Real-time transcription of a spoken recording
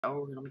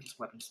Oh, let me get some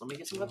weapons. Let me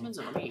get some weapons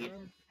and let me eat.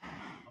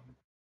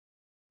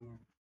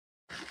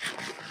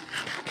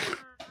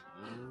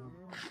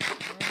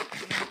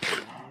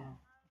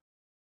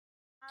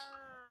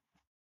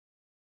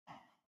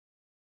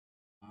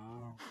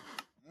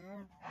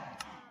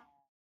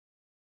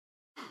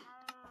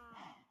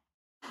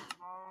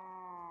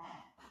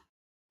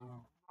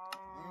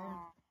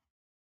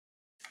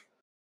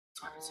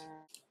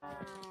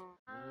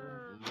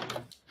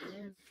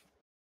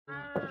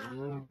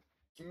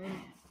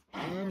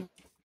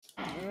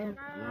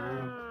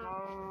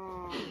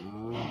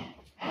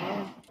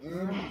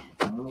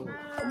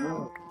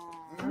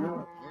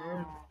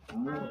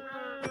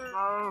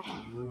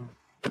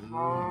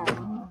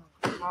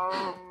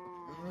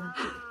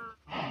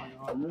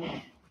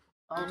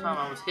 The whole time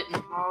I was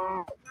hitting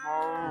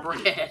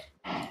bread.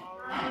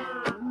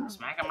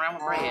 Smack him around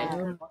with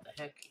bread. What the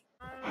heck?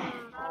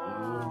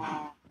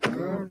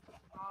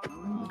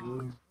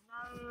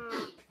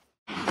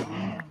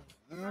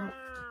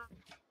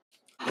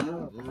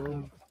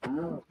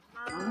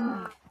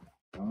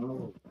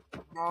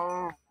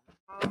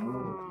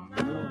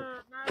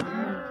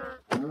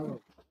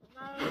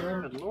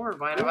 Good Lord,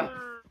 Vita.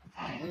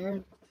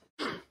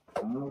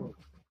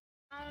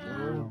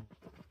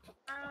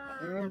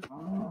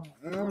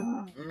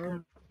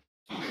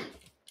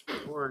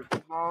 Lord.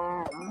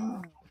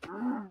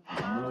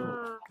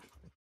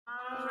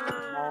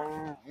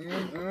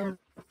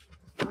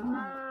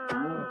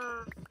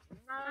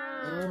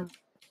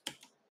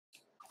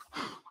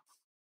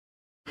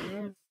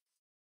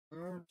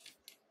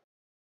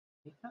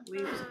 That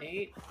leaves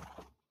 8.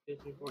 2,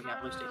 3, 4. Yeah,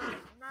 at least 8.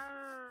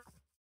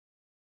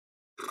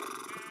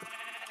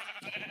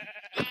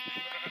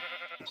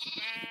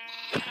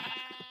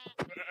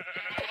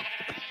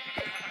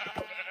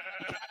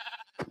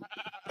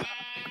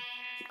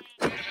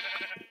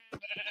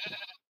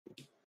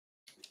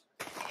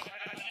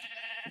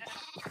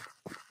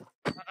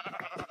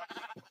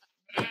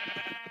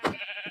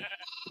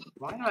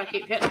 Why do I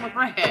keep hitting him with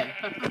bread?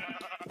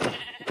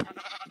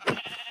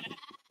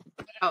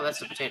 Oh, that's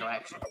the potato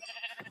action.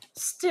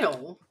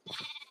 Still.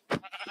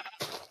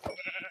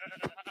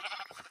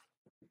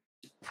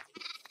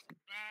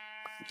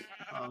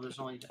 Oh, there's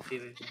only a few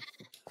of them.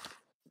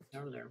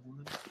 Over there.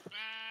 1,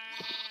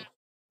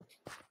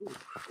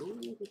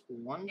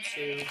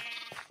 2.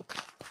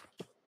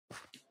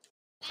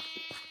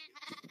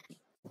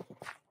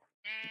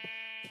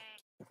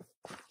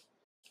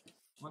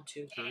 1,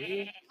 2,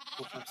 3,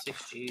 4, 5,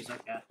 6. Jeez,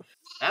 okay.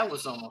 That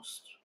was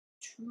almost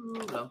too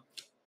low.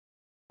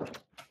 Let's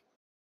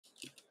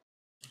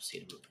see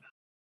the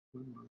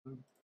room.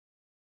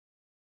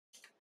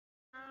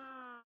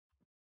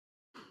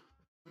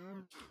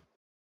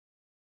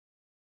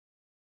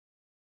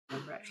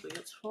 Never actually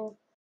gets full.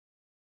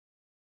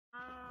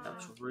 That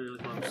was really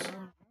close.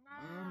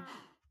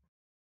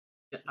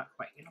 Yeah, not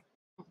quite, you know.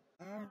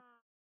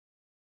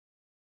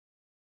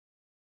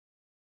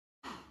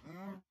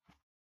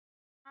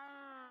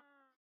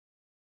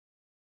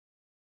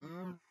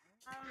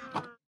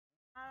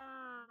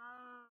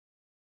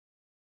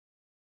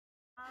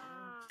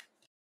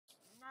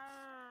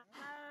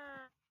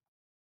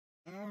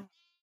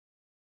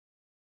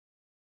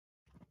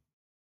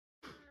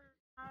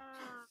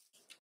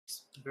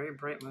 It's a very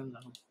bright moon,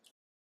 though.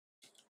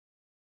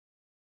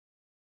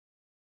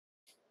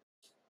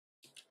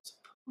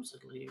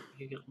 Supposedly,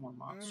 you get more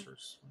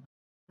monsters.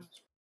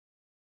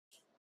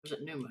 Was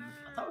it new moon?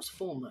 I thought it was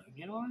full moon.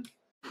 You know what?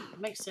 It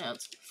makes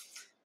sense.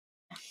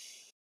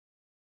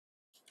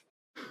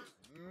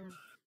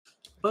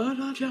 But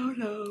I don't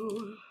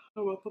know.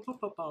 4,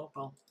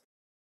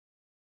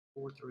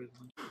 3,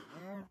 1.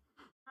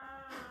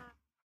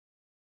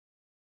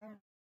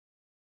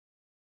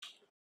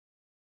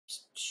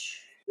 It's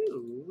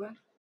 2.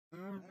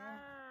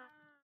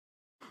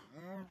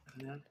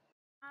 Yeah.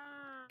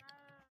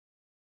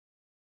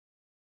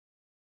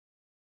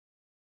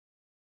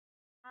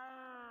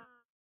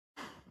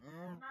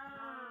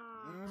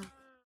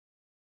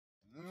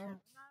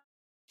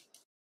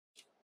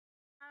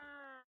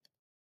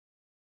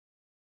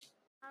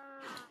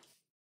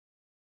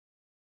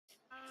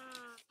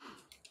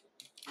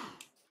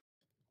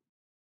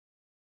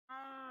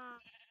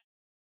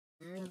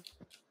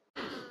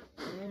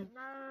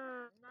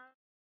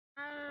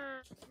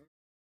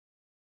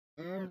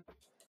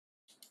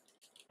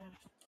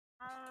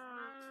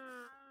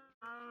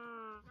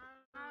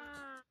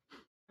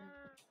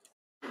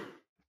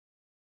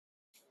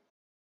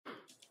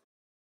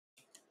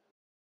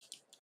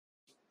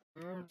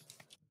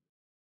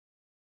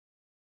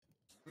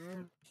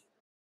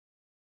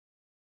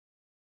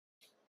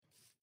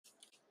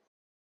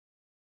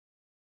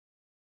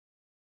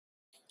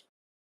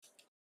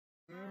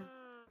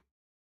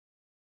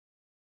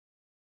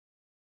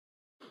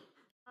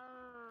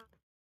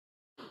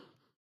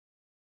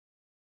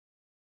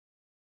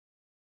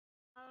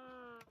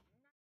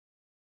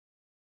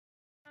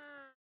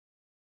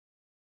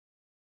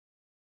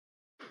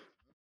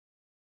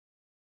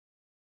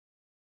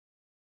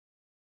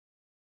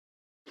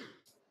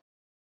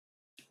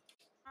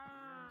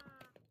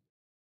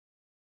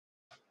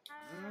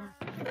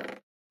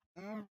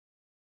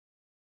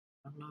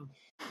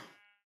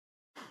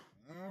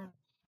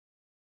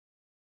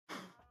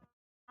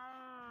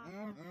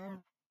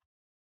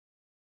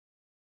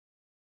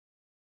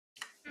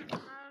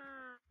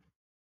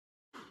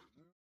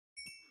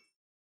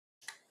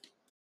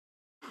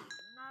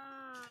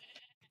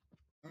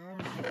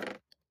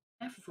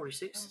 And for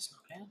 46, it's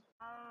not bad.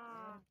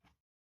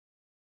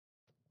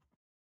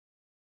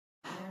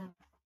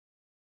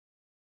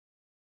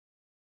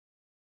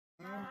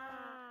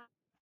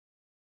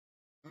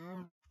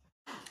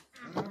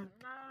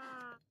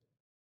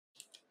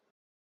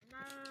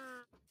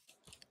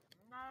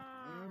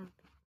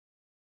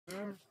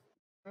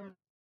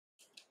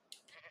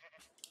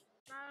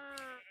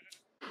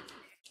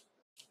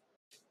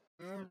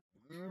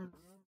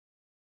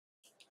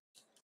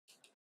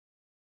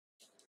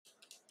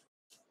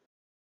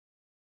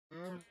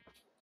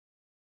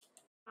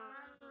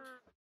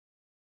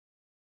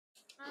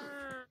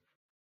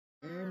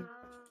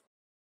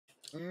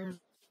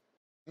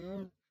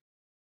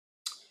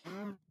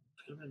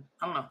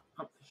 I don't know.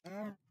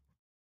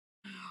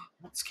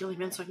 Let's kill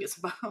him in so I can get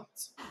some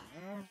bounce.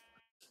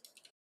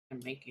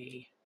 And make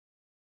a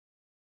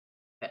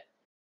bet.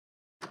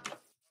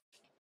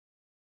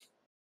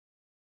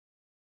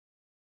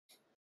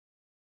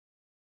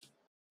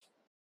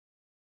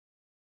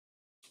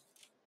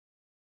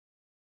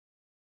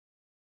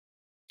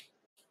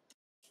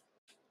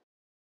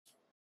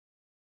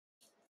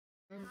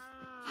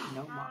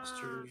 No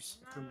monsters.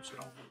 Pretty much at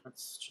all.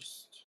 That's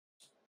just.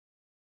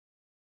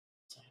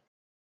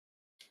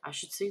 I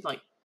should see,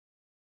 like,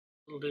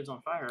 little dudes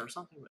on fire or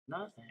something, but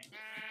nothing.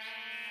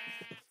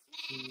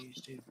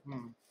 Jeez, dude.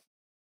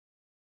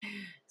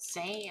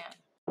 Sand.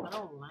 I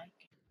don't like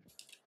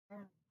it.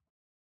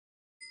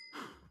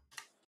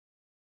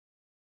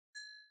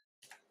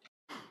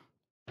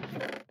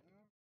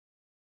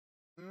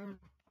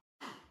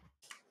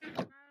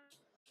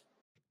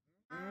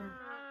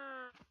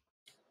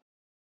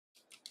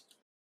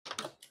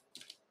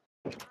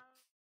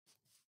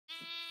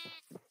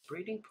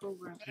 Breeding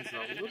program is a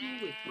little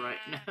weak right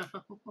now.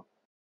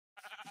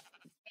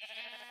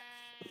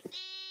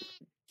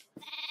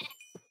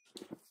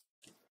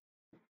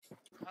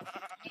 I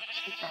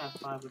think I have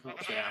 5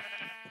 adults, yeah.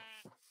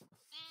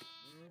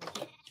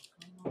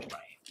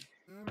 Alright.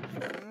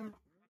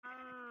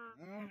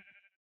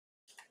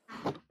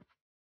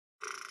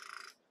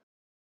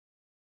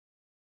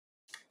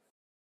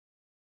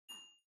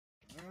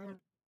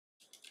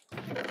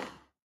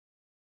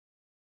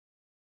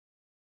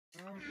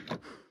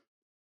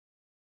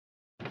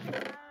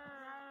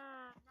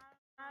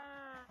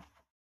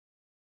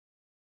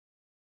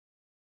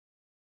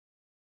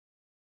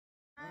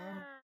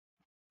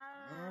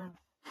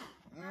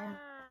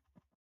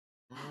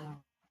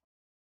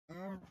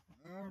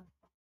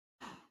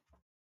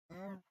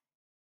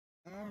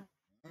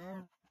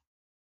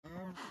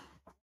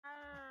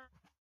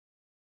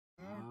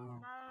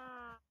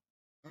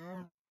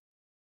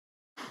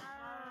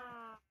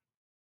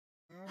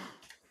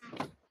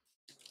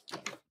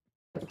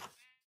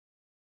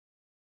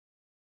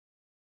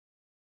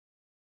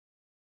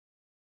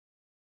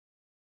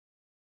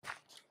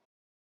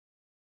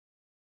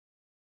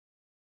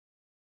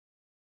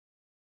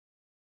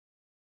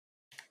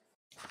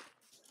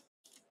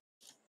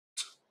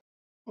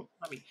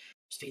 Let me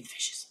just feed the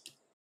fishes.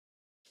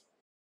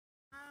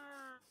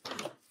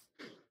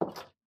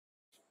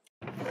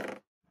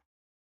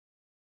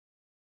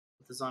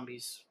 The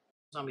zombies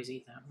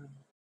eat that.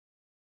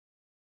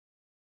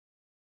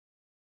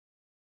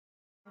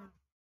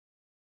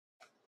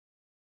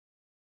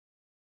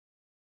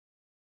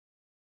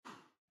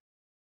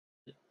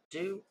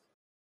 Do.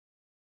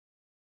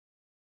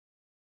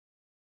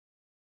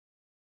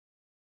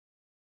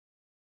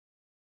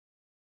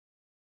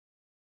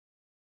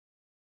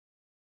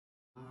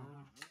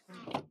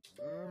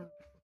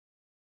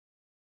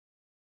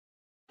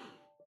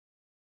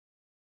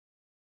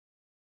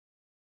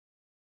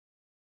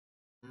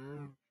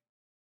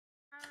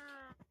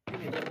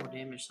 Maybe a bit more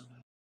damage somehow.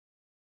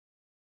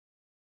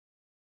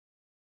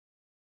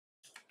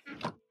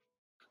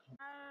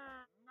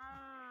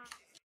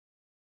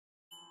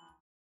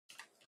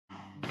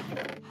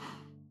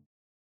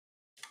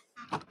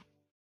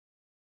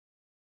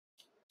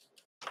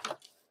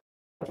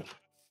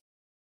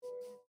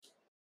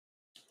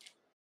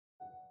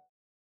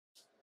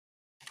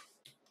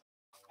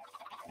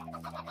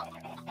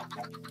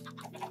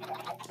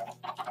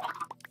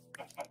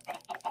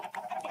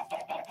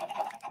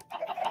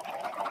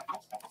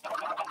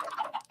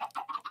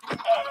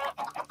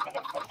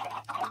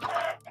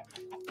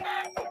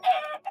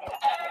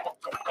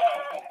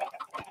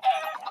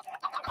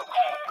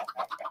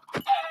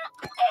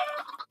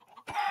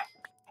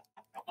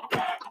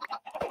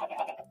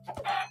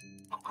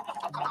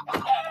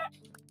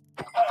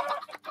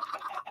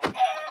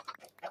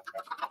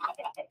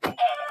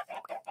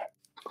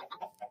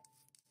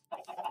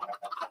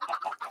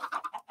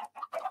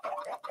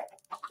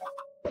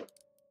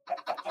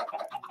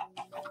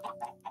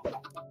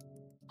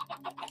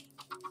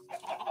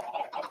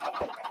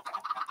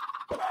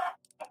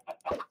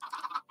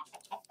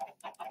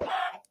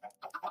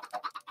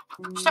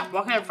 Stop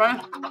walking in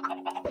front of me.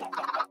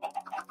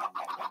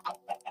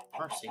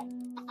 Mercy.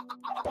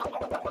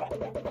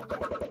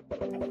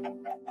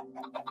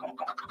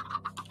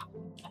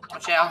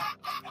 Watch out.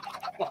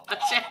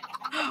 Watch out.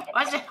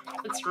 Watch out.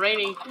 It's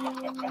raining.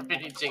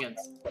 Raining chickens.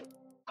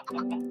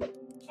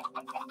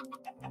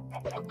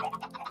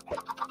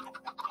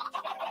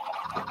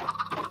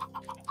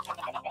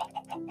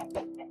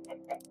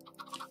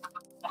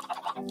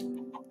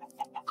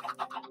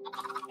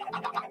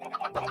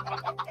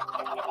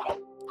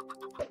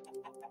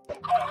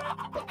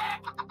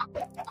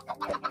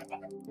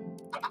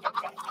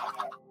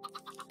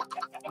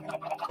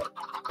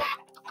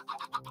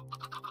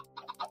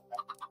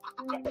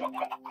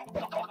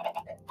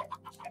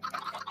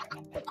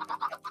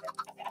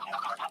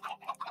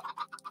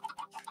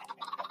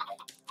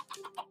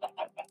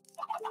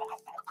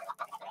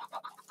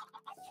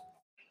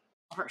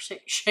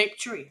 Heart-shaped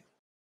tree.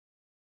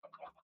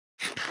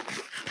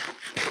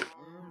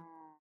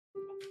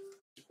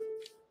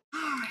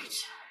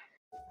 Alright.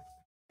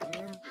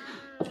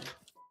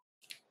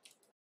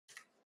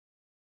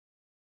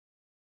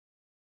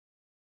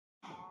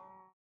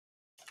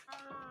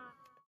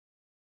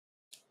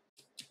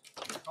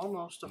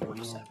 Almost a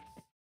 47.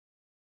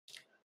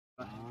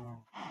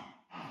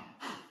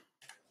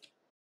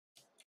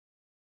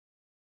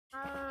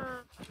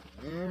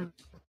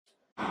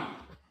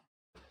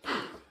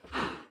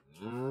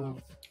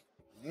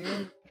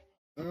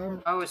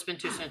 Oh, it's been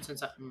 2 cents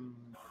since I.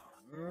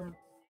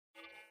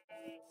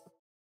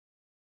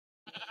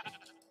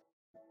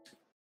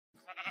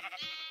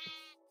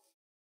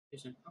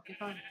 Okay,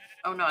 fine.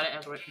 Oh no, I didn't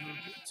have to wait.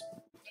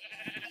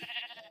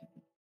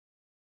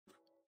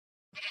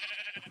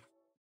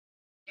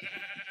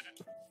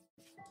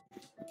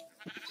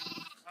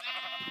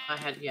 I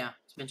had, yeah,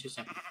 it's been 2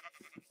 cents.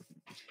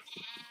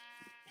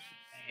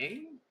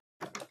 Okay.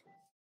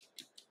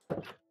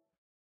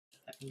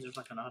 That means there's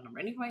like an odd number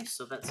anyway,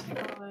 so that's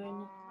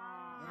fine.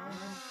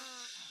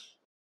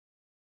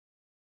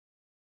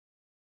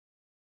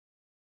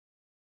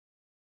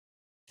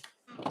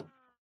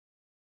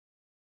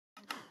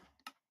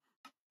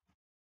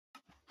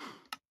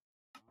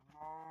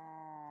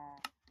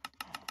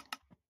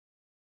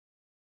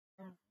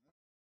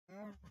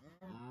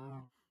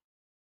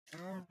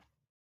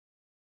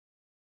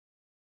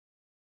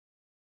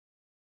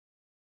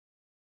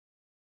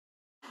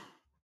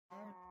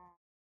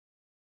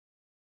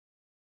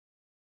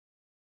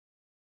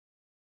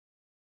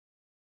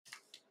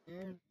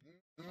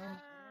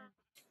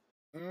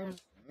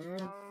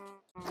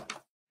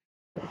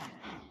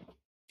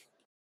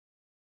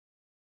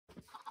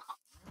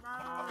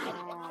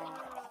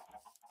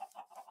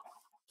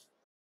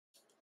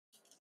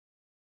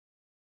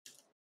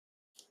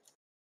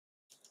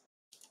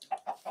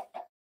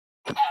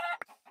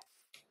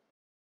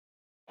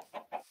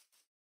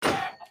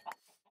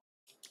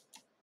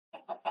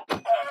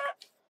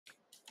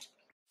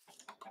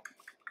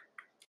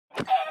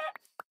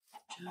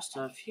 Just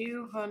a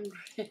few hundred.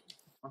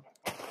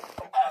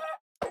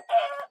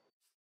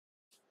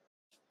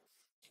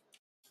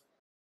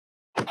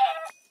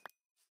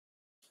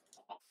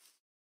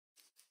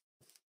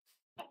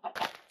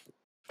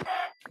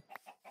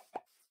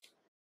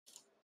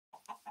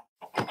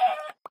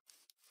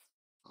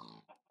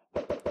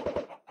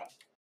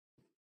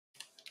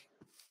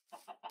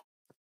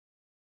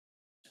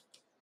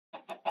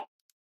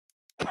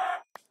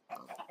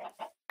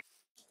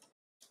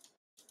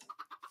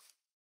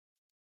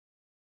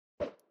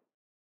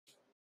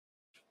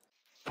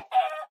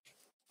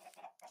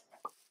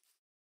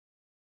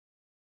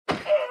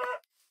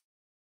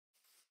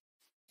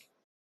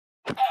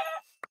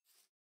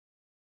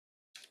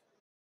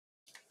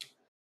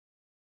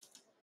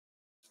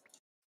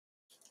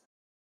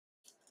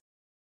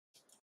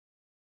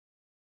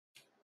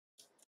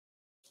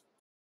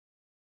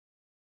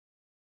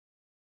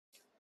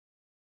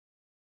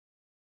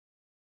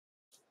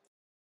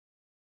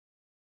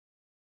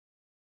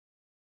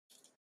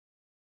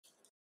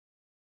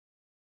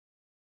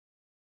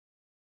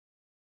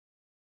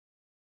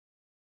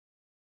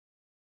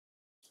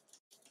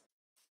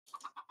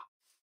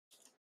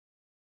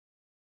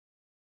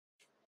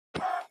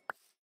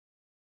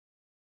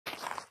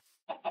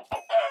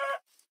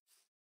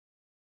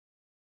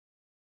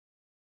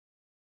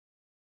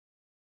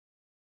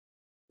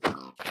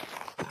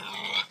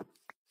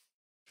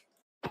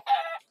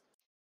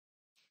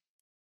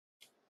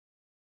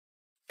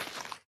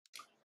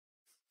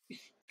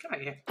 Come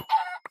out here.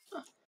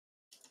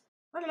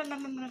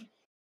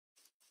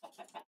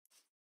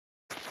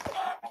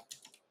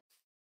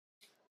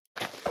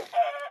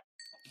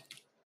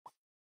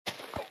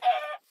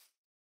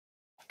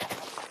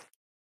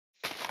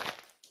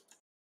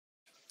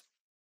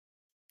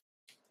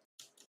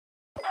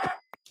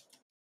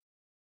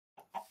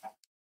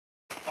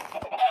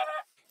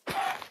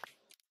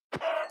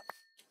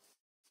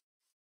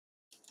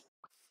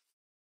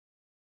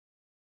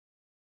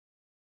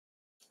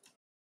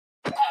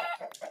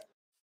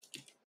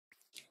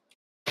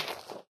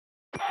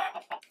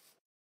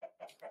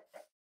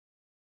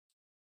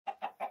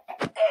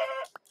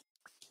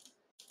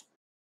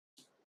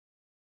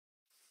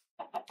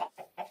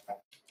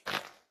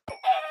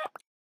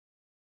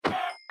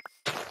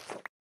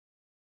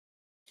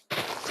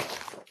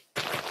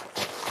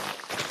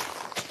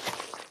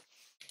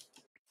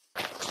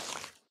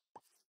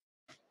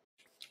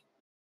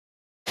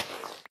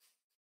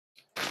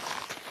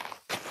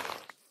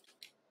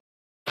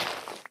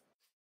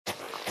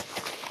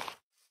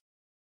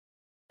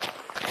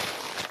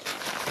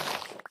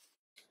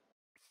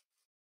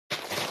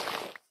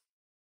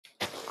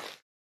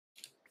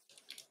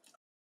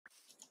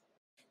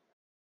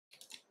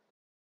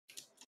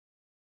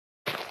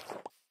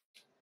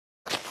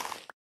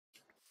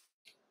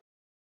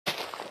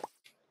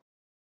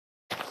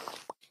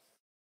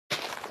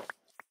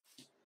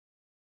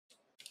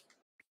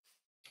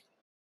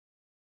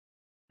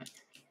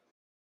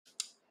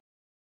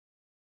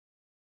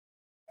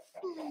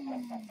 I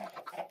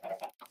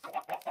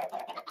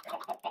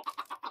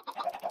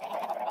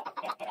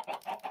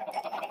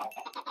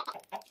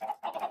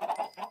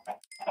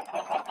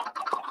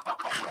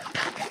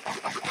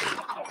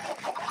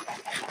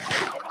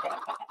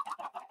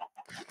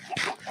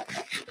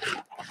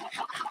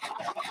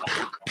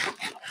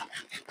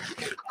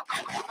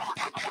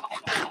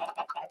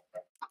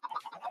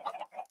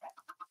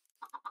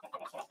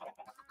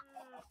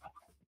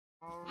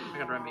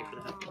gotta remedy for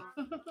that.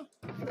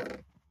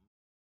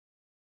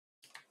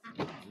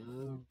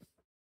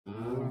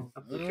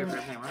 I'll take care of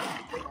everything,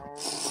 right?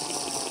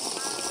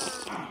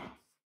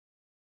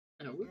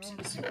 Oh,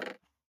 whoopsies.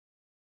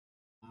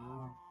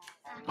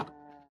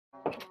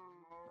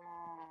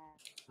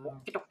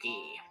 Okie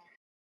dokie.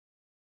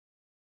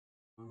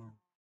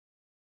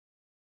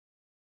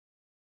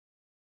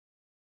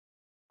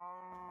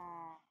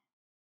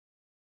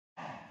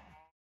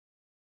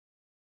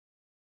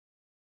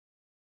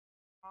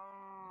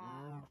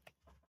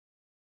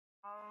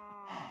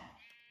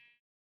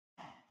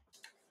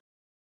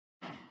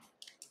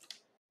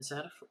 Is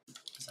that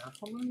a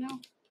full moon now?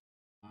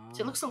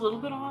 See, it looks a little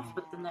bit off,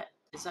 but then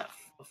is that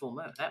a full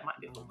moon? That might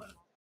be a full moon.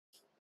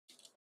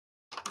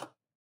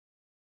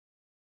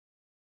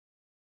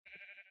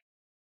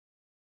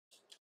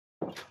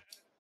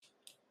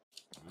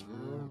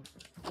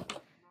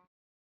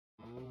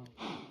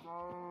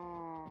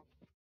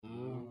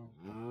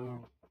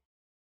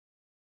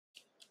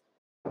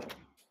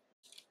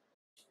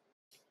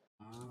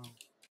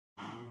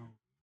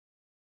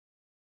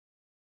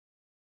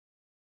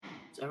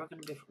 Is ever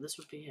going to be? This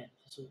would be it.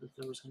 This was, if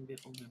there was going to be a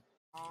full moon.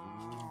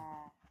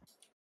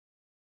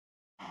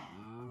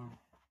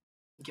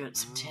 Give it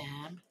some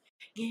time.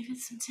 Give it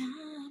some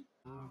time.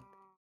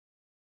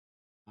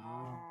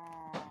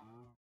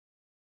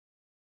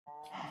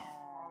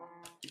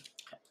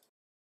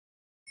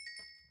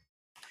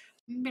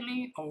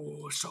 Billy.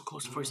 Oh, so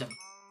close to 47.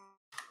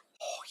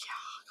 Oh,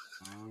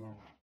 yeah.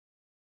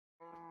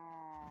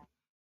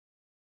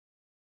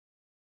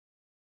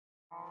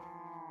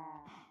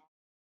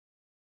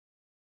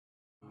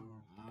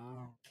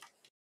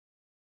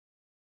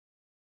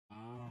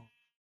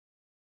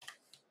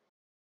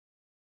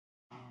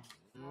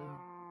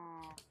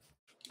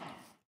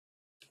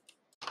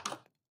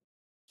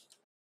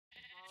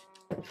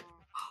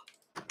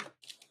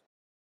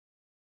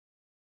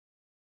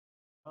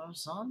 Oh,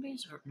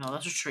 zombies? Or no,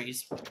 those are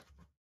trees.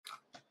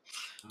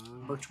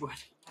 Birchwood.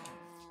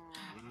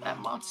 That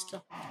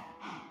monster.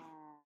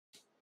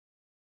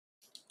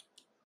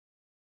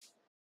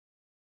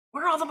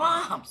 Where are all the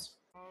bombs?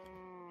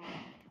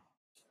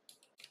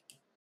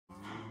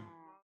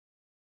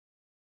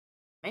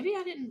 Maybe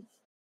I didn't.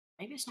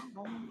 Maybe it's not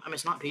normal. I mean,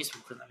 it's not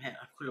peaceful because I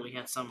clearly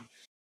had some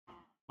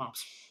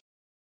bombs.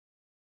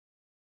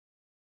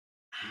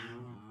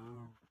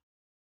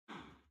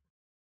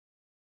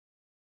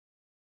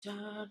 Da,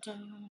 da, da,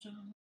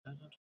 da, da.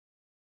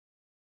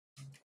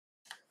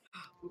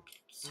 Oops,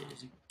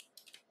 citizen.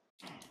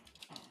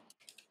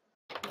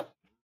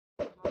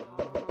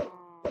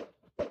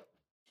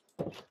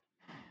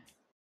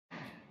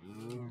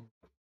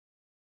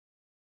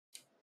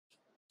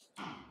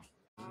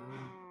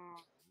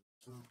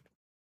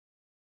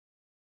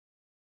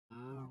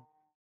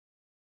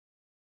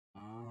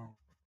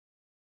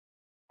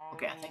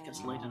 Okay, I think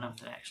it's late enough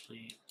that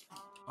actually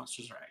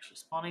monsters are actually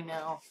spawning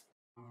now.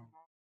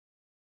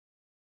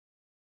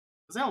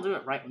 Because they'll do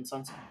it right when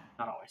sun's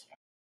not always.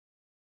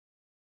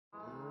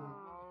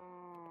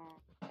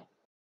 I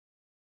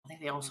think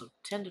they also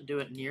tend to do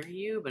it near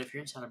you, but if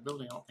you're inside a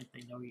building, I don't think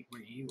they know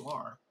where you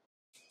are.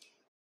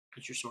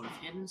 Because you're sort of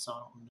hidden, so I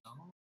don't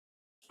know.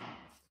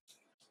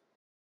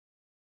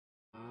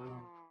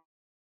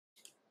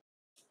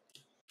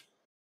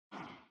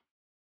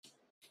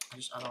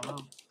 I don't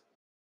know.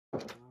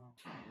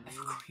 If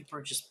a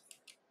creeper just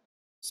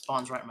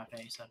spawns right in my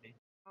face, that'd be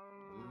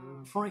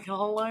freaking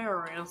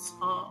hilarious.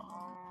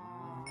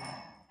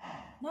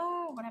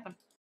 No, what happened?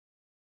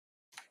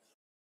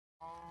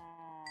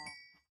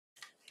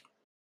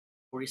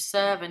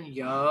 47,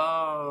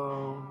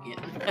 yo,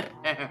 getting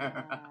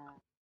there.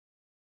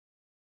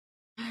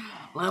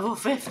 Level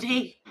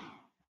 50.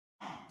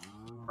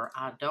 Or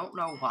I don't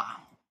know why.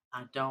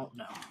 I don't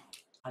know.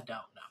 I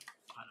don't know.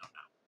 I don't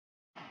know.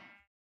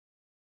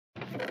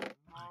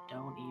 I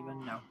don't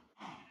even know.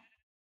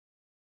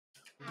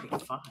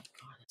 Okay, fine.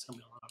 God, that's gonna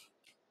be a lot of.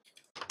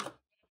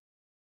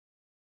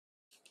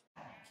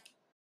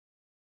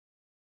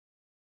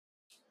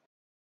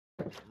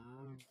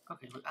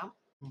 Okay, look out.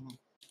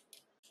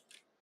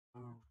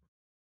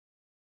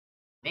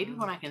 Maybe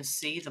when I can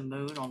see the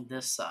moon on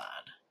this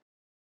side.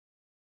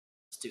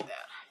 Let's do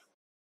that.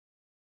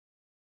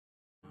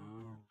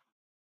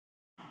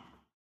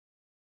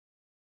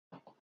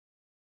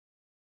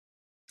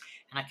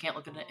 And I can't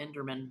look at the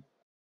Enderman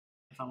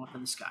if I'm up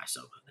in the sky,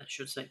 so that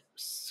should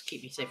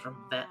keep me safe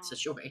from that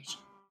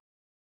situation.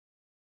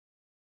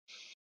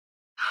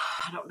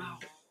 I don't know.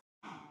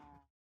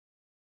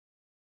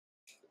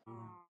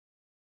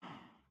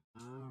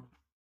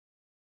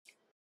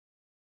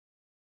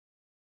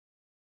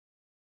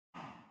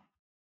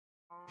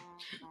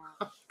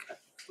 I've got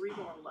 3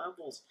 more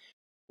levels.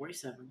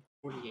 47,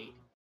 48,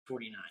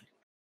 49.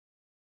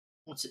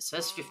 Once it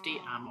says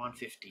 50, I'm on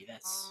 50.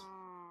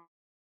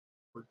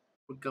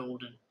 We're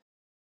golden.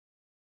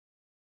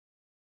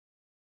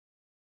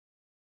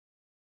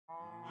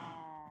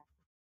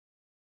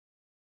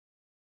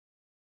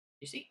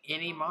 You see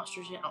any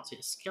monsters yet? I don't see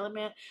a skeleton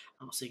man.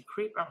 I don't see a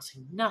creeper. I don't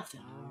see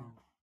nothing.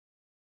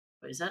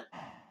 But is that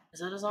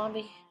a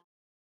zombie?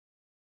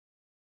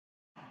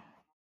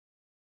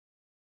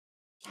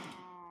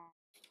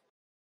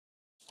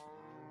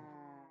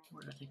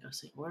 Where did I think I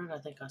see? Where did I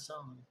think I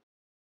saw him?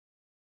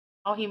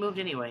 Oh, he moved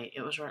anyway.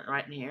 It was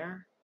right in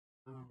here.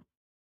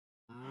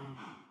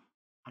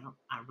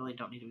 I really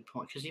don't need to be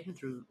pointing because even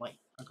through like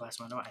a glass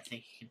window, I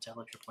think you can tell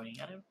if you're pointing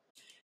at him.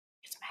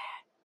 He gets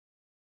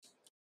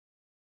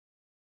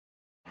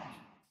mad.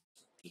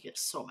 He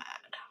gets so mad.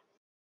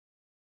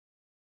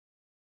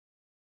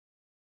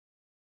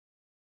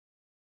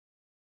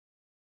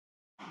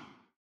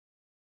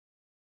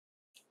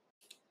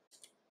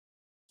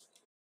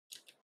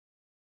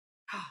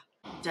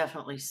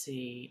 Definitely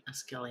see a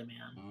Skelly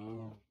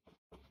Man,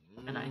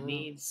 and I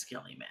need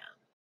Skelly Man.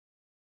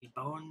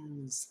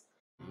 Bones.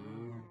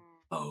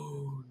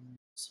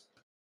 Bones.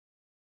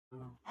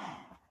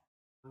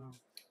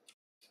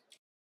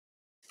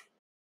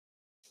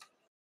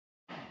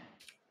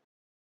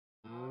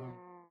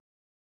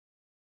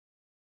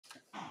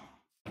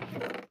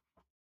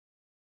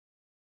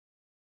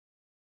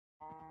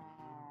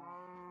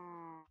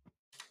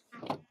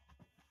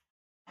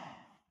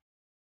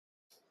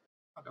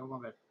 Okay, we're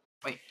going to bed.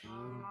 Wait,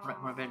 we're not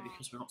going to bed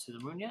because we don't see the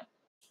moon yet?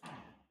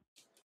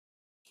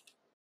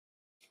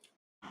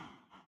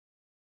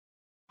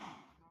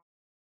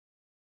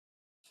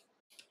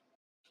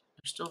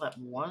 There's still that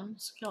one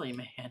Skelly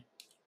Man.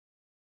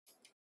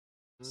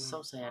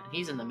 So sad.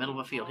 He's in the middle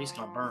of a field. He's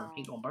gonna burn.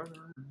 He gonna burn.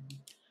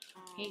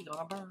 He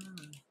gonna burn.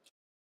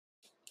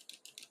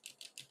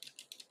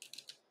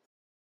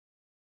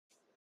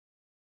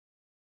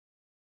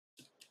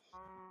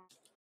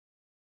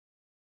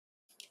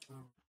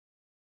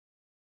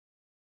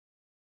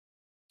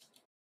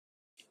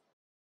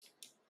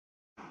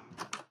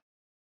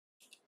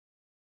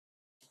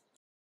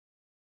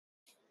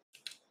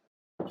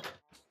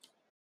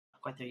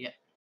 Not quite there yet.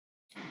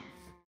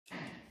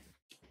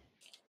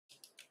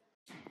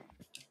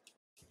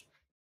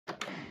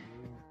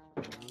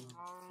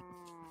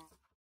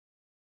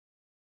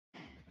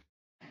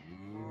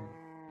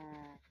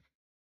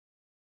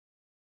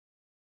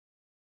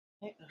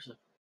 I think there's a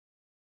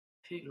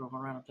pig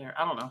roaming around up there.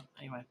 I don't know.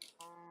 Anyway.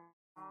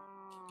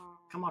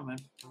 Come on, man.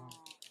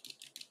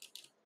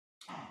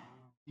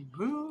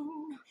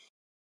 Moon.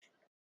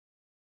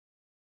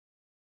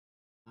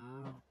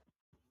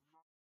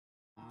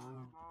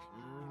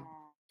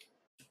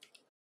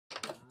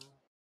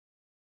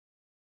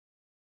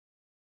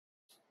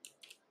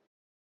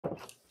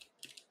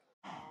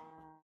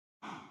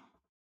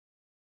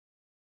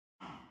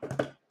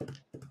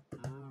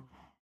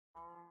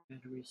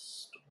 Battery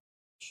storage.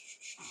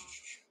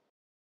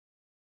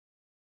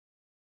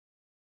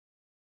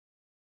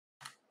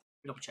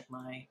 Double check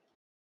my.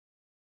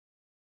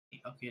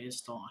 Okay, it is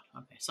still on.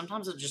 Okay,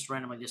 sometimes it just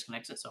randomly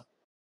disconnects it, so.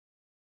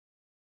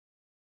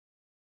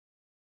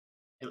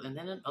 And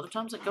then other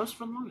times it goes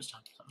for the longest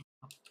time. So.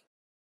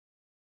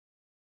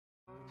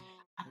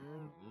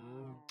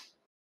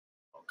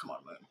 Oh, come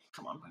on, moon.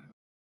 Come on, moon.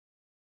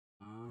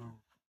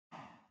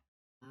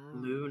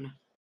 Moon.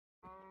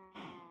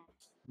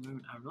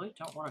 Moon. I really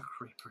don't want a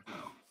creeper,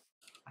 though.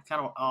 I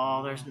kind of.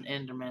 Oh, there's an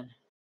Enderman.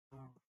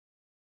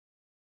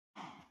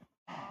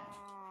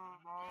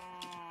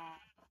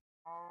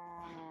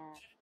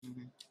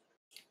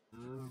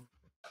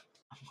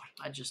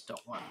 I just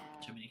don't want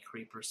too many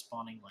creepers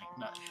spawning like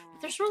nuts.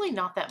 But there's really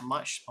not that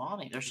much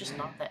spawning. There's just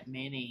not that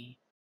many.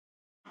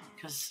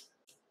 Because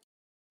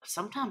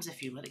sometimes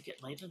if you let it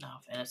get late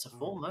enough and it's a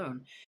full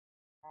moon,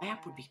 the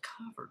map would be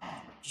covered,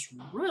 just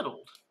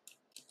riddled.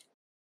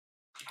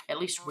 At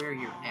least where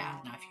you're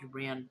at. Now, if you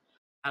ran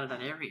out of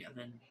that area,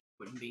 then it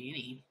wouldn't be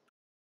any.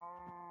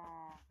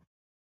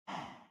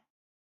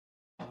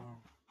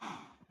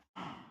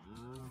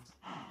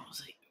 What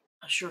was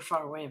a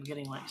surefire way of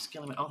getting like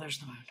skeleton? Oh, there's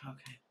the moon.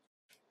 Okay.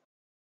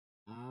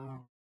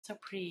 So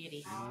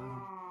pretty.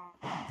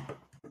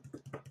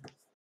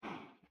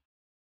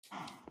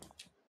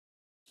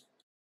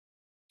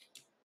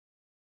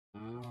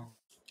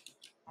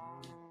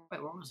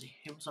 Wait, where was he?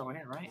 He was over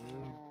here, right?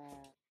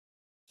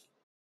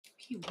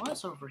 He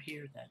was over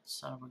here, that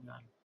son of a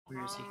gun.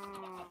 Where is he?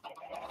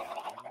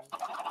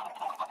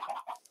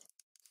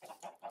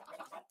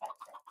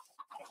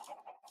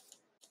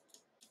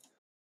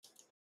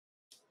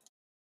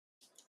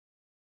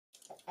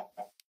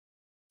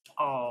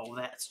 Oh,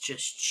 that's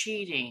just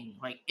cheating.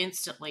 Like,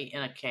 instantly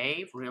in a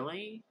cave?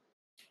 Really?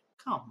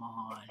 Come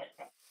on.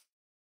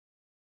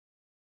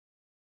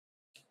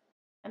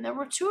 And there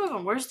were 2 of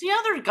them. Where's the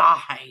other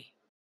guy?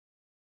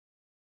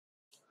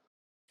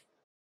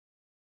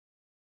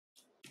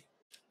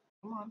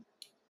 Come on.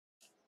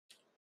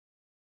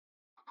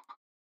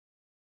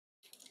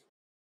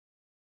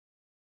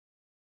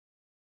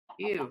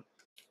 You.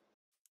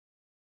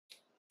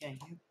 Yeah,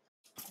 you.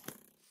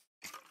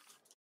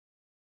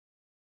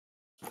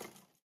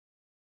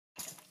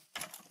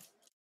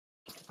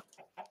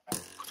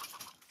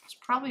 It's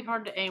probably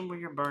hard to aim where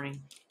you're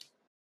burning.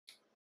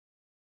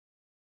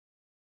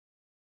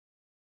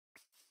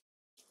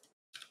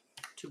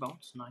 Two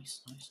bones.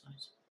 Nice, nice,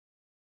 nice.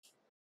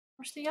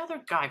 Where's the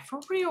other guy? For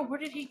real, where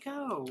did he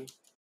go?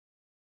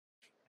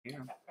 Hear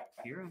him.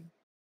 Hear him.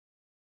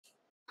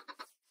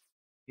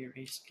 Hear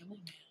a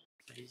skeleton man.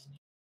 But he's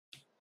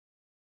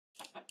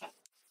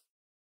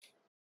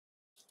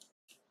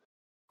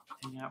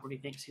hang out where he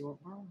thinks he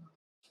won't burn.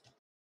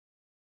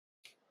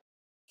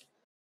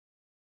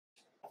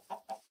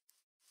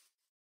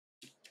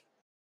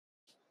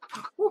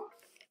 Woo.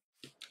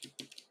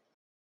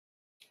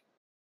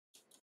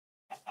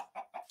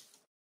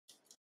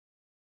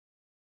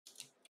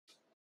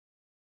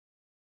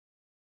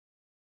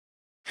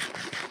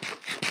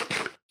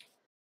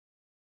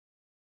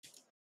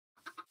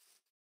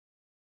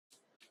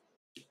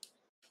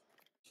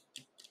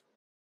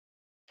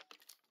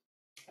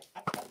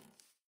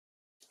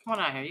 Come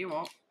on out here, you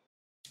won't.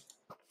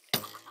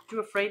 Too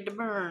afraid to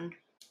burn.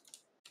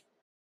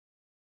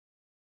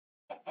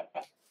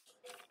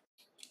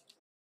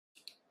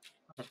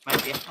 That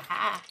might be a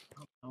ha.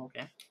 Oh,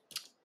 okay.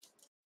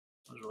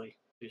 That was really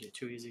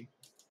too easy.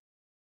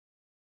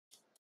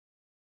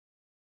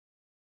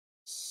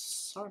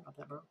 Sorry about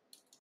that, bro.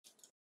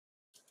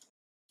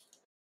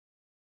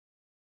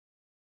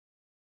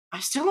 I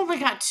still only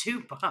got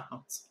 2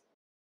 bones.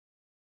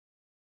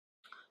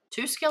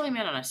 2 skelly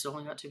men and I still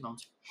only got 2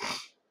 bones.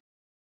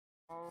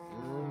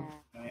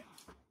 Alright.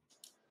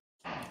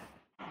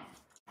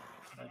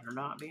 Better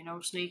not be no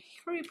sneaky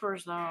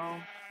creepers, though.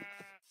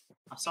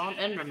 I saw an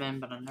enderman,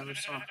 but I never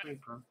saw a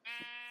creeper.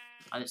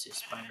 I didn't see a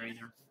spider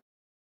either.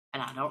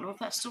 And I don't know if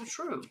that's still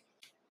true,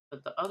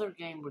 but the other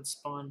game would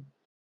spawn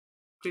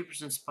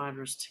creepers and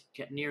spiders to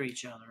get near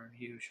each other,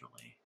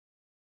 usually.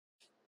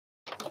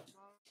 Oh,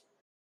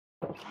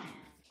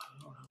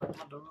 I left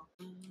my door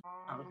open.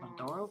 I left my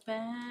door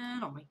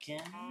open. Oh my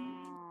god.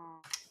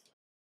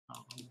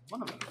 Oh,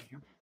 one of them over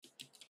here.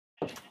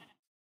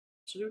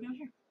 So do we down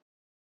here?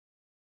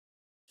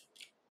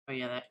 Oh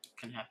yeah, that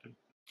can happen.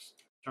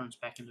 Turns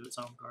back into its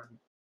own garden.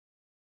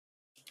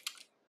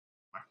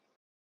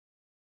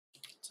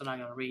 So now I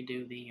gotta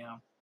redo the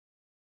oh.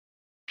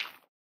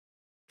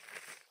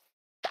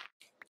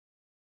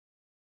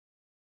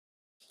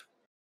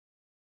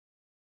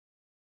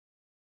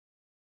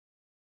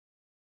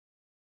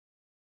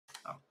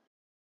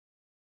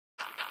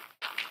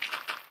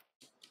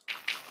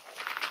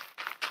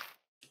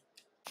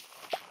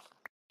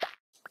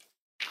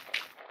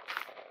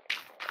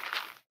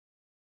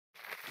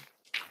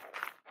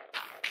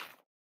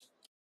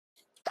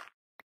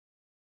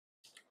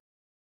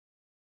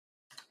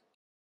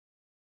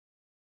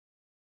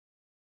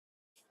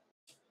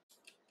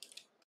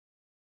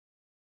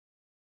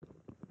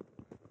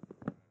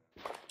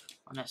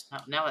 And that's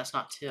not, now that's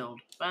not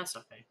tilled, but that's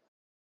okay.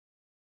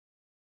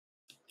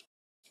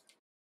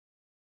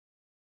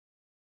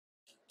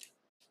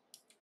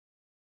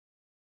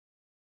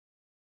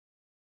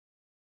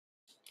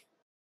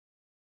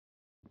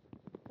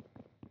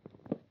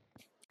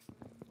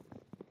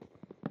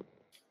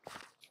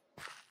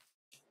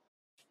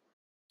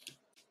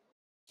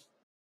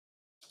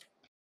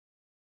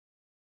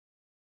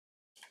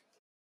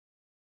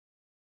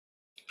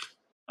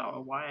 I don't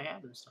know why I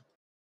have this stuff.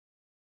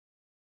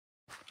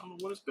 I don't know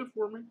what it's good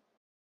for me.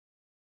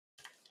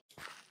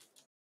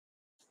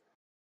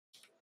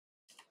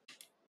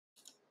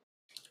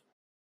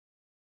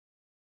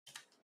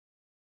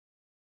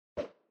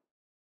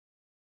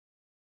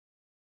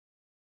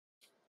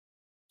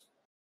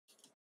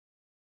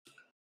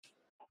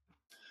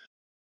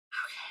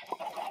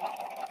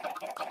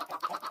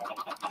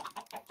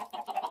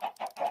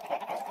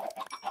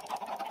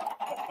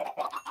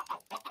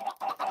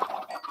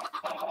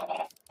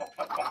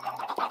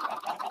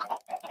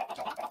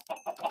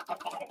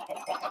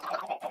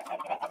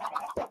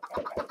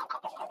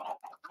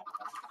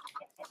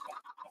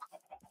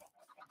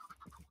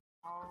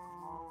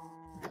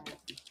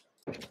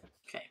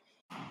 Okay.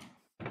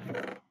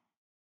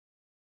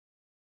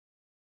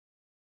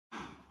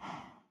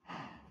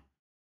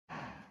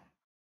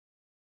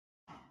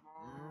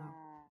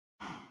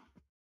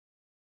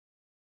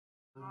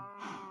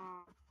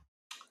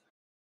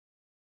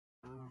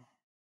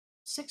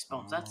 Six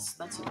bones. That's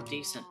a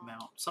decent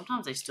amount.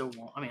 Sometimes they still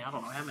won't. I mean, I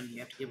don't know how many you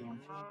have to give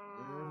them.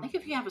 I think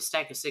if you have a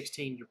stack of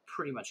 16, you're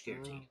pretty much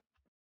guaranteed.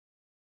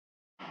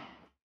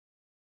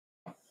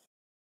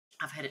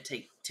 I've had it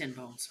take 10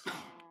 bones.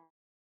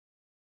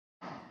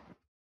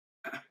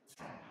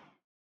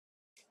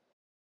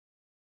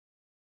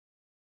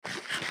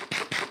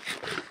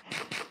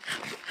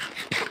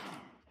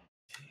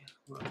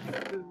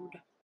 Food.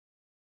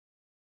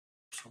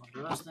 So what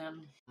do us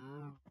then?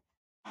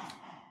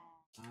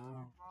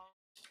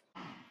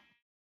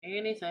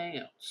 Anything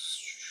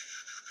else?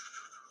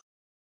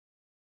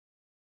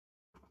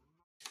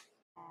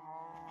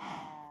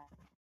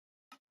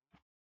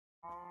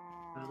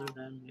 another,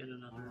 then yet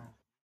another.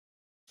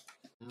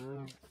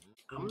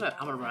 I'm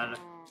gonna run out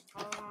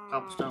of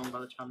cobblestone by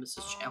the time this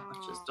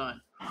challenge is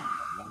done.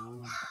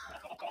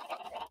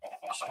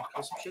 Should I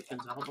kill some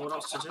chickens? I don't know what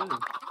else to do.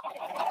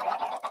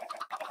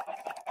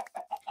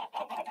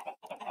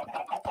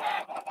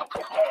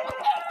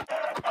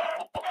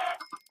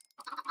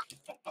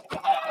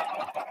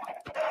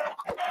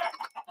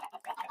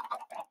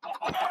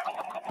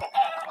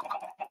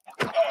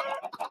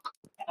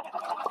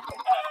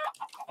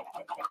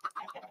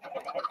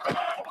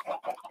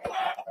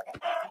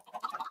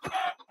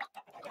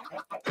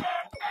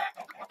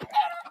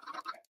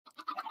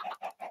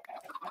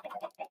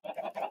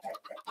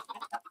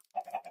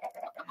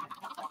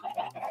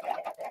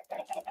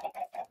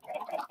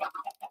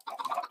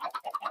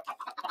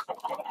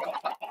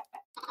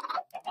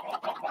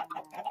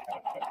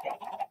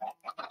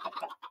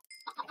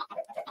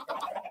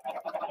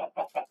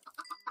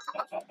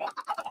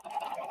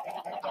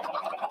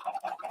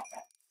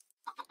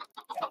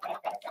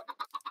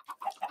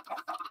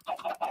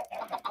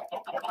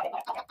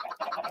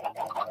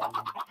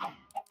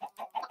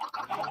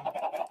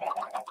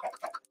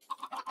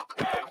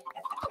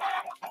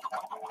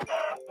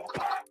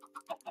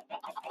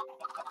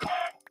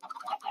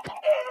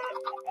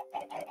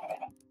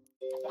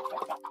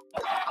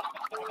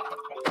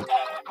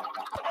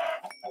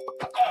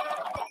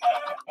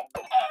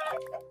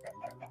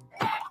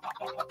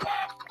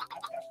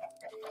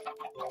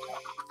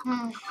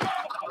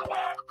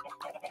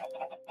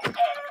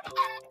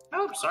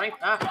 Oh, sorry.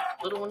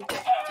 Little one,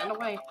 stand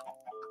away.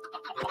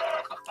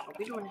 Don't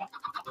be doing it.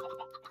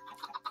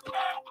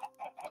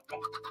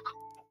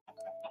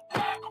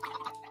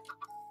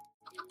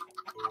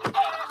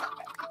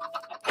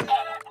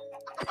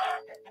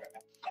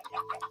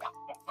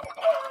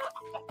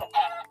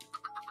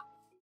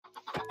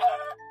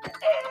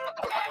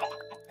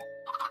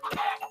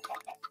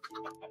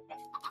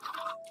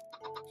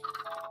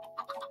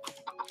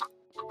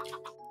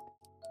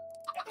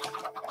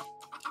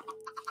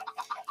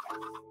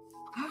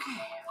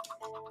 Okay.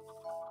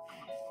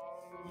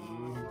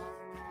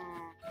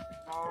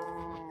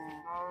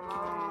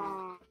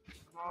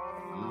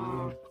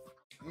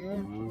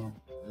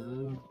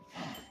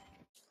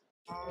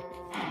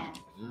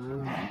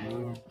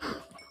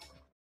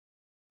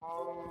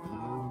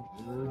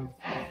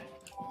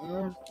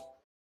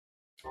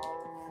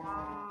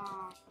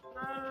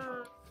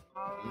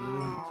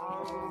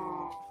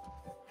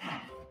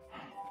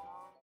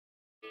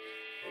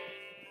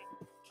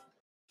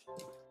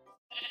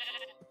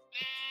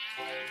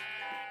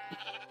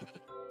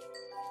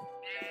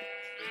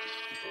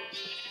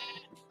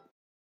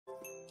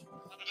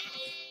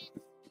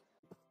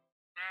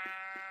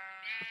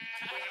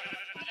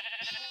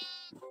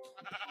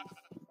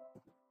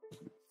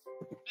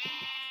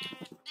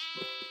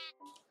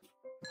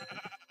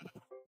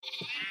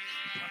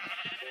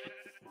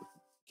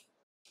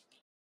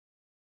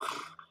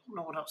 I don't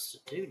know what else to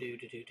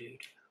do.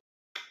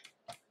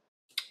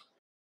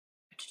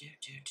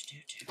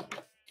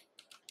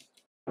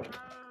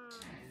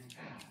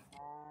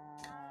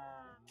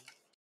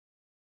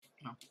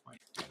 No, wait.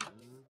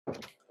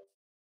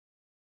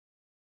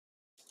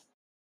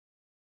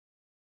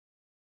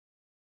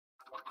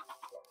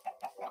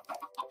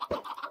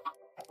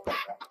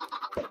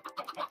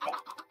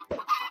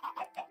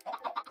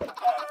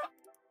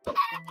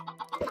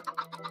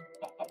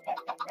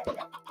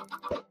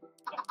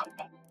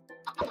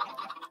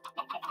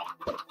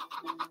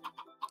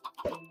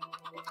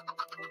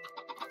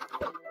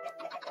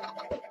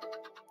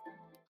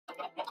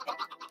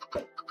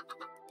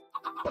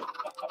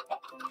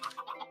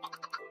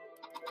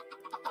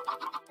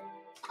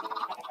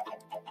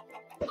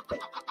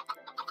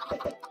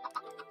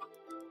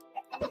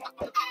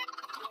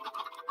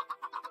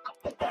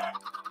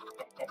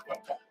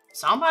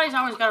 Somebody's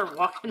always got to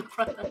walk in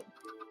front of them.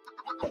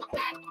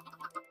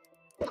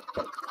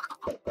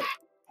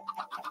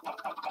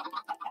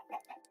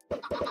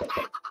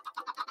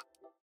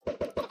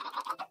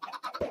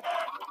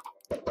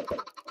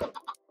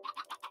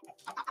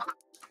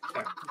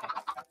 There,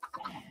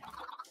 okay.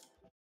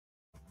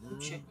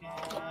 Chicken.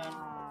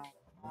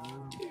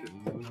 Two.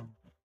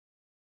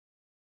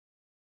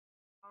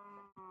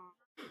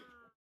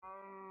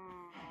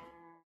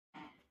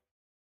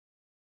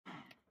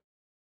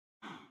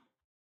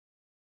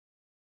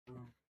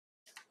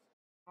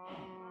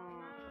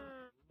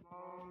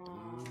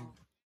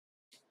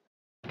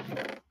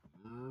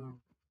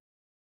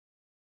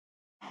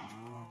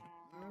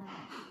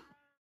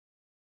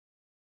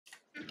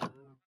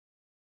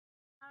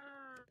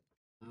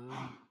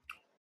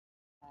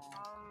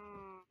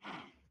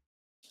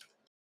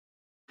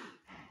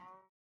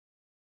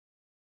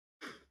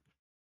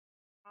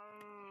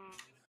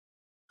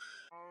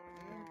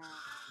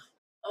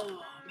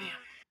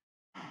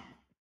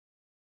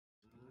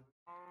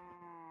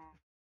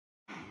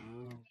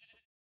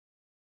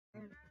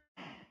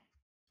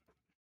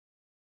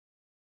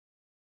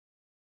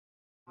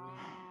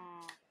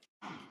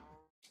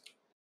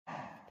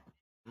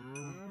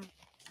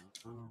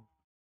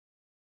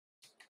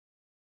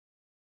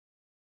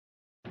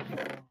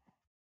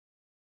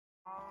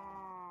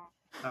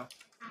 Oh.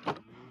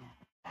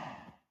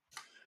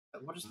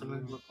 But what does the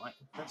moon look like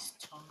this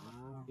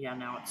time? Yeah,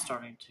 now it's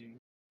starting to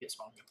get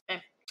smaller.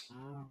 Okay.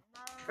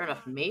 Fair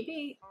enough.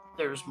 Maybe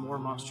there's more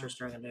monsters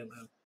during a new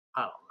moon.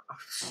 I don't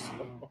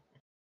know.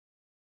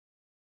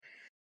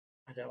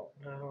 I don't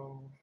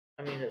know.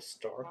 I mean, it's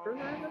darker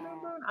during the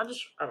new moon. I don't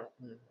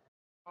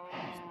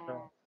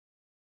know.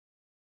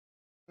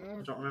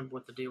 I don't remember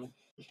what the deal.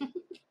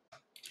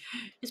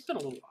 It's been a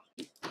little while.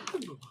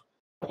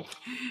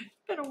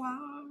 Been a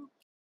while.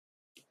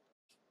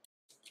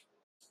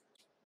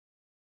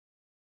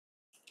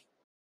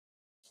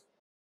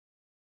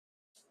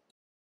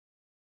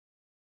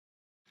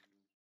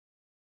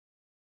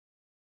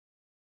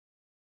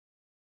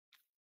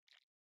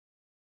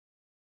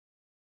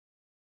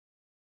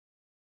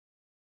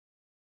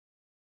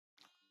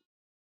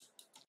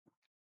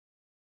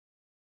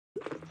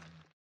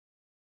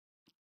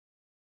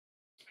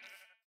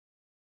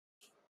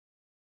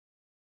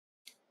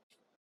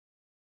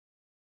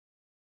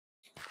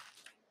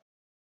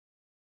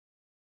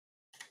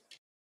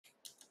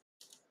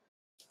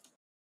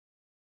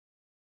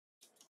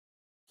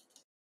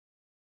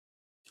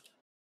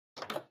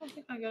 I don't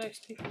think I got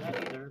XP for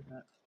that either,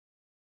 but.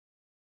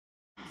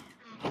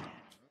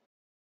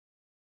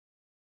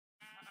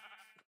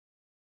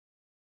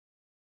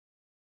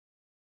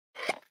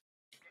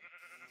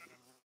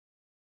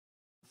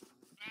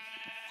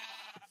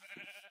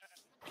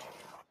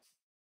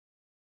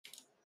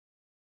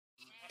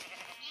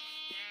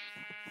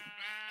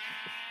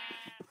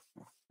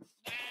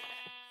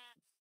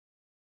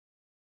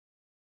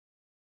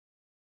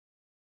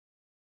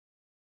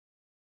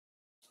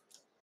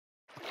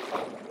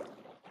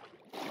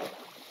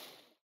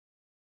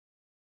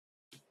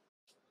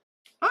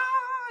 Ah,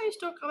 he's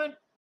still coming.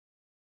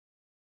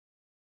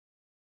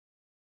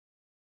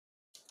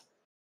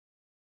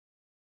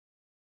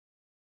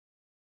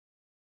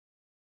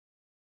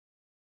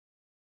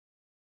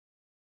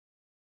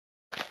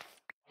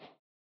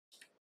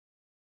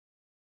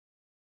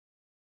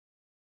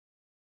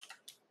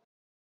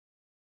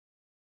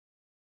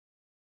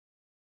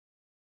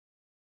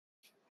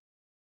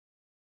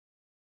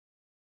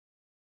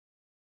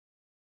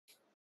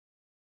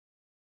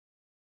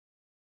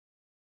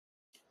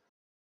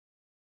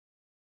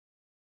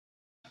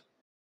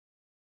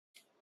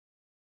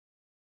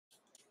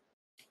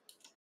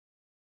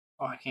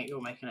 Oh, I can't go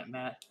making it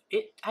mad.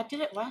 I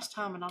did it last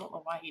time, and I don't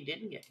know why he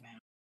didn't get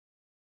mad.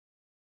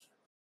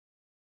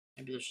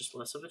 Maybe there's just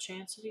less of a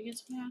chance that he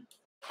gets mad.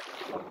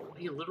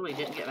 He literally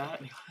didn't get mad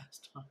at me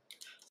last time.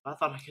 So I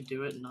thought I could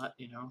do it and not,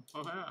 you know.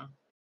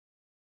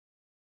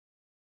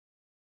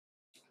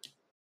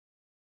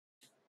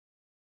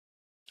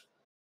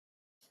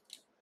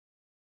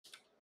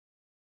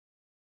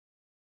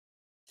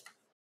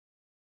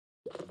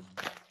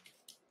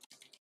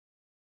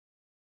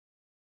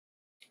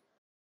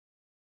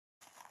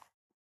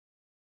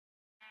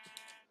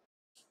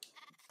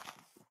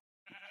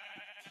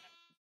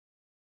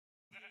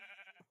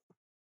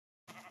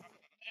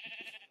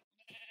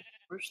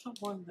 Where's the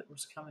one that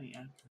was coming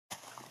after?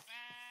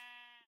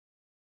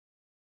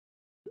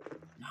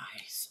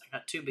 Nice. I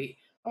got 2 B.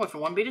 I went from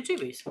 1 B to 2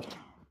 Bs.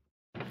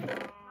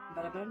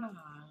 Very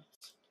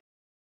nice.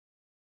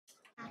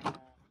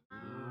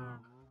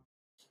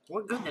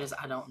 What good that is,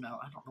 I don't know.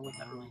 I don't know what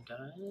that really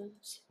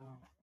does.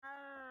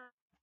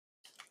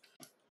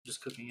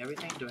 Just cooking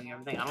everything, doing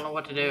everything. I don't know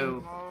what to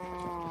do.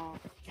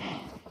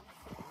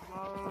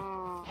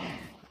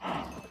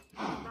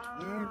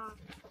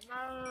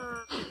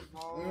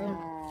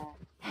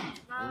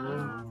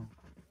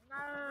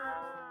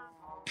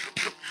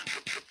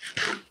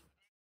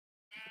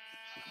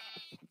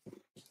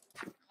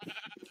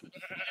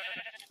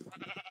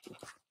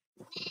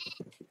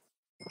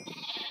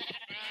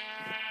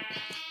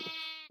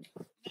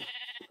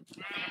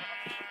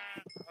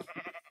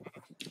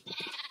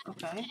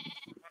 Okay.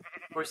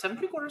 47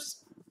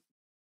 3/4.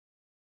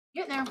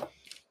 Get there.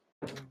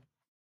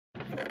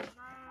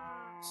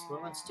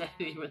 Slow and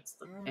steady wins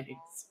the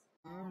pace.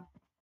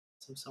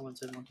 So someone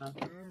said one time.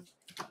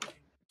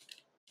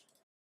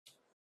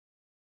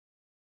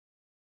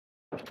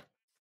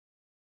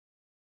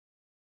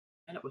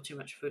 End up with too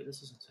much food.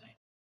 This is insane.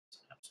 It's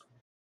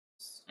absolutely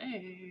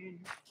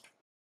insane.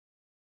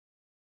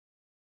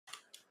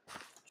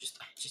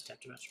 I just have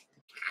too much.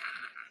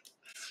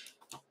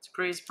 It's a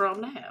crazy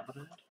problem to have, but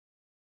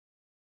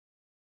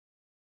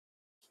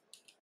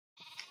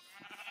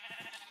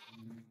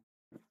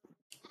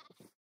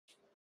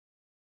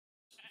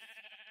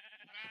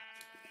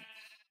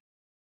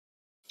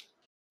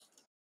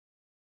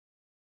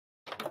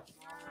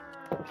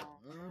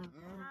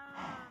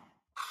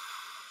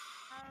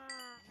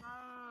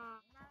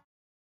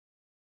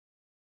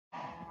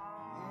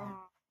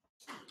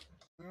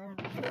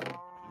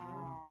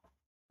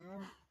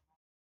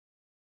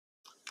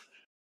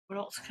what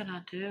else can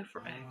I do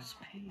for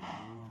XP?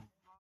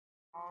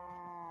 I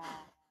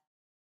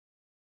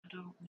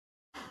don't know.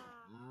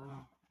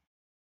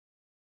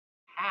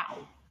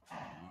 How?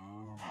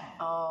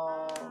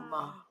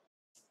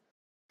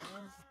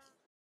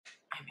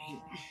 I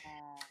mean,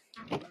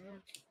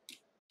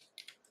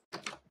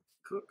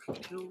 cook,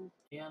 kill,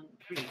 and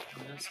breed. I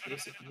mean, that's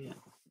basically it.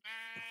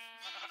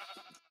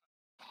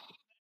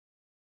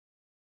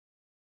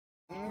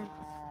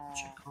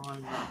 Check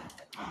on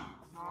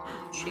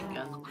the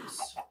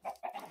chickens.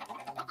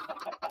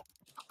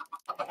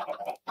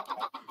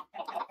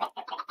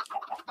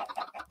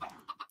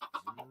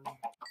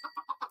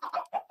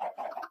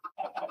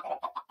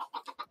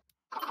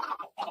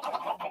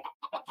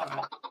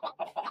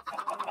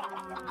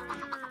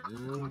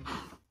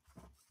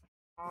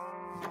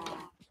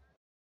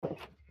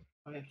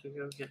 I have to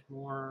go get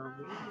more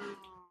weed.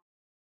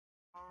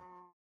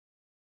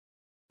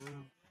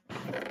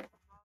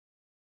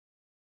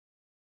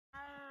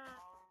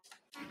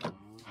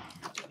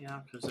 Yeah,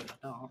 because if I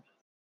don't,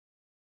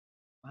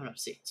 I have enough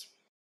seeds.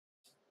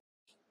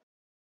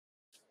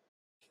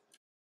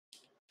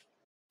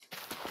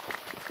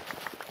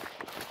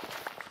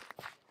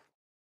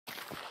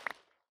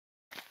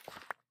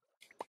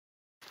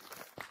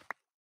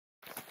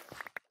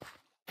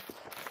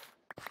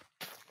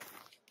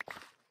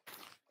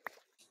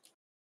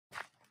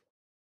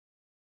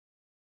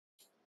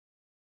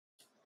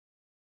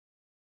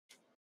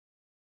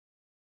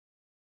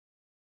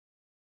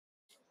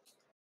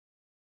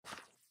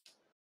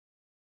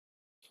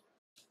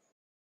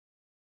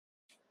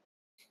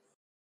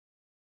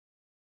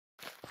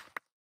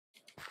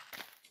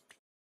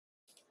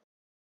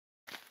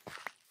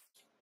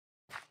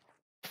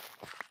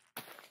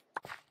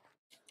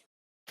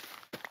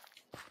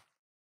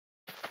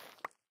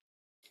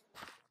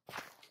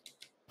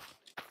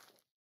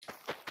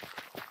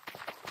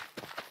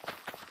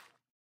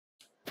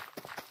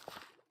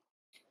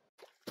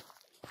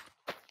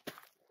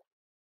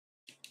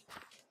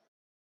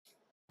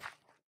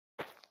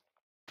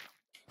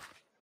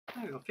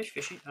 There we go, fish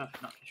fishing. Oh,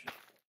 not fish fishing.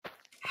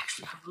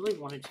 Actually, I really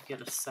wanted to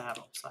get a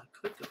saddle, so I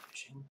could go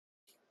fishing.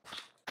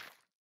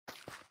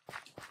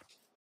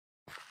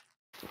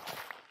 I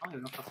don't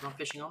even know if I've gone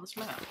fishing on this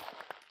map.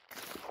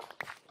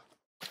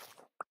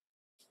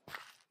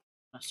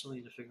 I still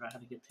need to figure out how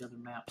to get the other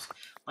maps.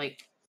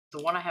 Like,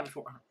 the one I had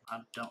before,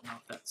 I don't know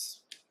if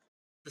that's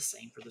the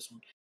same for this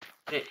one.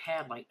 But it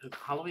had, like, a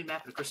Halloween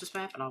map and a Christmas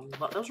map, and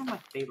those were my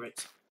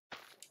favorites.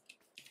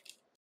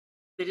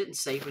 They didn't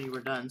save when you were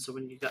done, so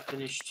when you got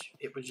finished,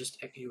 it would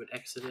just, you would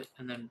exit it,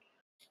 and then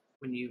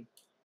when you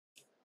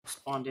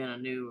spawned in a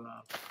new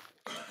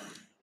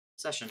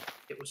session,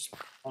 it was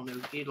all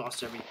new. You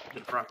lost every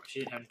bit of progress.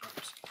 You didn't have any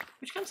progress.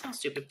 Which kind of sounds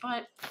stupid,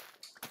 but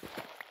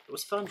it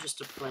was fun just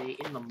to play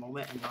in the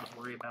moment and not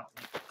worry about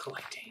like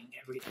collecting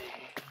everything.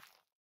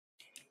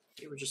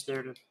 You were just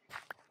there to...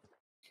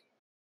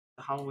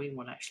 The Halloween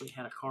one actually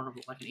had a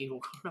carnival, like an evil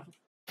carnival,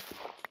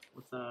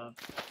 with a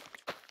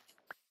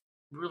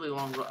really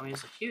long... I mean,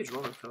 it's a huge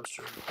roller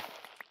coaster.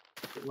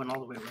 It went all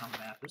the way around the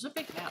map. It was a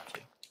big map,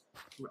 too.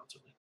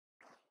 Relatively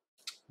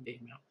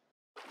big map.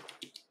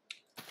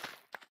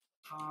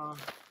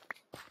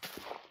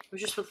 It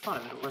was just for the fun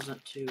of it. It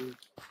wasn't to,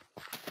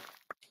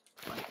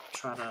 like,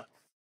 try to